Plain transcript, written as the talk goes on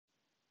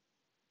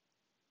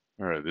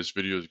Alright, this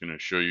video is going to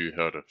show you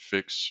how to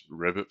fix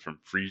Revit from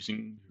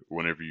freezing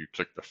whenever you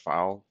click the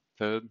File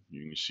tab.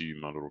 You can see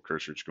my little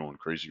cursor is going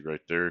crazy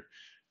right there.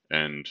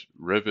 And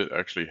Revit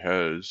actually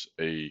has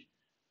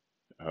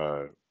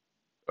uh,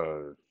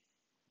 a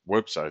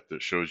website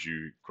that shows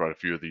you quite a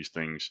few of these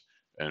things.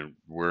 And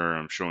where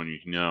I'm showing you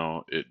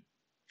now, if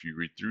you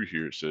read through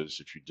here, it says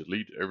if you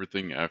delete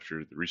everything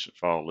after the recent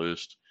file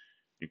list,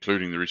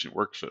 including the recent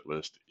workset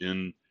list,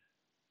 in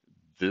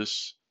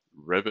this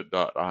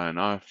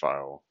Revit.ini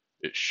file,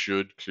 it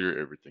should clear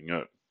everything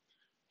up.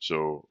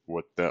 So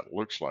what that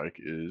looks like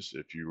is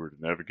if you were to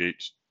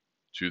navigate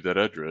to that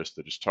address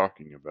that it's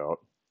talking about,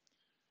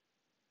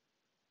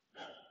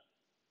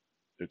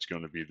 it's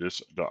going to be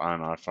this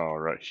 .ini file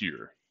right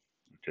here.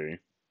 Okay.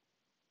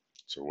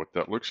 So what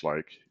that looks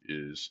like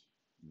is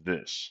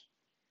this.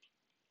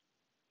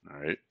 All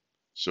right.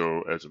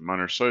 So as a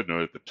minor side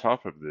note, at the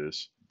top of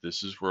this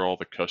is where all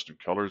the custom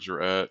colors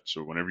are at.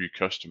 So whenever you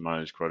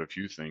customize quite a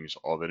few things,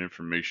 all that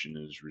information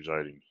is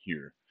residing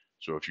here.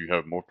 So if you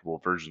have multiple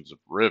versions of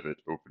Revit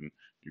open,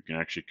 you can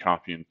actually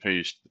copy and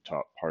paste the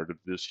top part of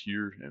this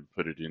here and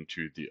put it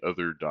into the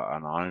other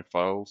 .ini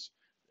files,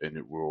 and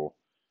it will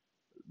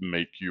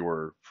make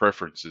your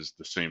preferences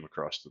the same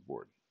across the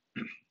board.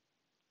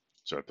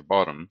 So at the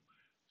bottom,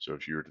 so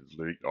if you were to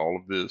delete all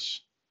of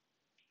this,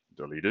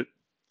 delete it,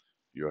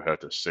 you'll have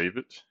to save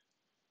it,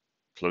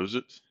 close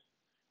it,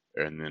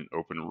 and then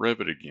open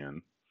Revit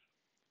again,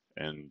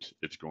 and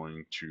it's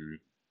going to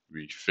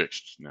be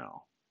fixed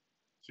now.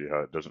 See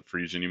how it doesn't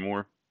freeze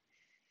anymore?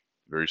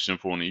 Very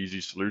simple and easy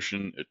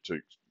solution. It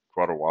took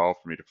quite a while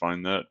for me to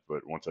find that,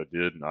 but once I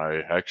did, and I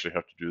actually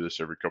have to do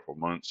this every couple of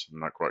months. I'm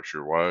not quite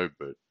sure why,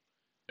 but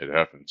it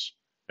happens.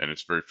 And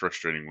it's very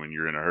frustrating when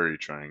you're in a hurry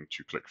trying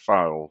to click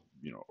File,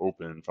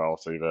 open, File,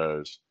 Save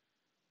As,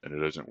 and it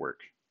doesn't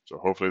work. So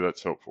hopefully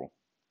that's helpful.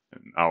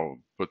 And I'll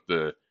put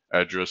the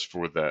address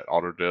for that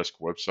Autodesk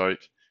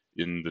website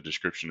in the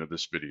description of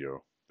this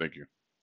video. Thank you.